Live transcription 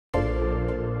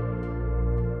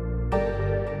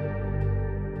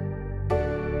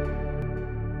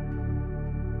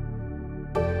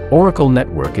Oracle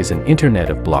Network is an internet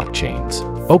of blockchains.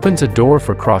 Opens a door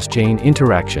for cross-chain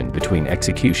interaction between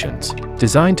executions,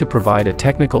 designed to provide a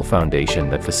technical foundation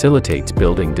that facilitates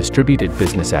building distributed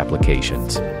business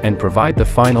applications, and provide the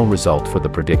final result for the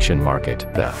prediction market.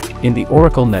 In the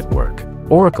Oracle Network,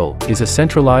 Oracle is a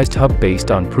centralized hub based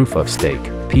on proof-of-stake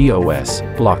 (POS)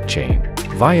 blockchain,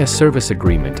 via service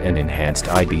agreement and enhanced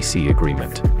IBC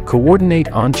agreement. Coordinate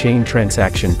on-chain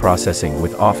transaction processing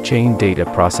with off-chain data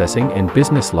processing and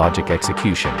business logic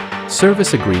execution.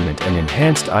 Service agreement and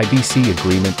enhanced IBC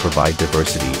agreement provide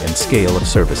diversity and scale of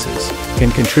services.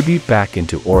 Can contribute back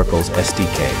into Oracle's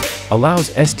SDK.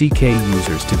 Allows SDK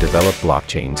users to develop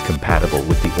blockchains compatible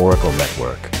with the Oracle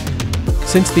Network.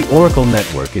 Since the Oracle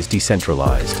Network is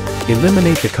decentralized,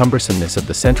 eliminate the cumbersomeness of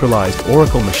the centralized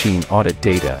Oracle machine audit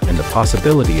data and the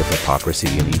possibility of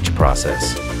hypocrisy in each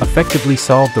process. Effectively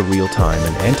solve the real-time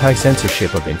and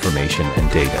anti-censorship of information and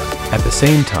data. At the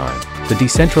same time, the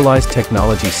decentralized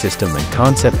technology system and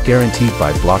concept guaranteed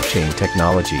by blockchain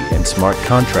technology and smart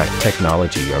contract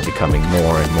technology are becoming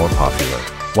more and more popular,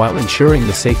 while ensuring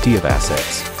the safety of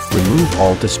assets. Remove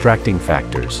all distracting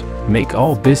factors. Make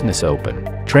all business open,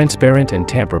 transparent and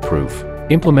tamper-proof.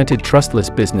 Implemented trustless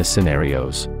business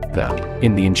scenarios.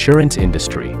 In the insurance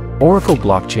industry, Oracle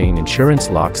Blockchain Insurance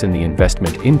locks in the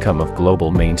investment income of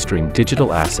global mainstream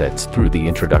digital assets through the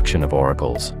introduction of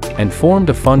Oracles, and formed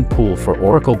a fund pool for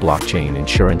Oracle Blockchain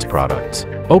Insurance products,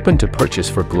 open to purchase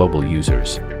for global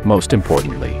users. Most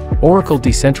importantly, Oracle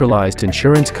decentralized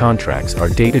insurance contracts are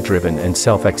data-driven and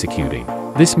self-executing.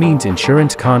 This means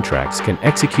insurance contracts can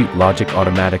execute logic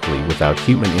automatically without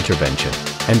human intervention,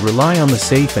 and rely on the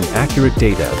safe and accurate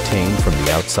data obtained from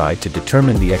the outside to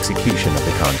determine the execution of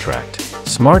the contract.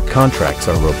 Smart contracts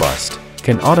are robust,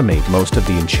 can automate most of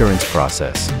the insurance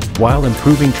process, while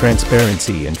improving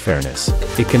transparency and fairness.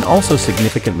 It can also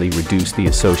significantly reduce the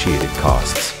associated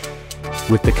costs.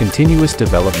 With the continuous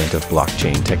development of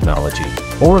blockchain technology,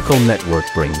 Oracle Network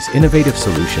brings innovative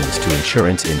solutions to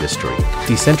insurance industry,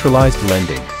 decentralized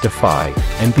lending, DeFi,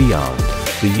 and beyond.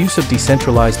 The use of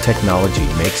decentralized technology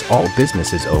makes all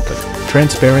businesses open,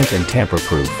 transparent and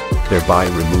tamper-proof, thereby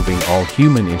removing all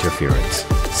human interference.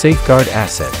 Safeguard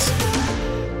assets.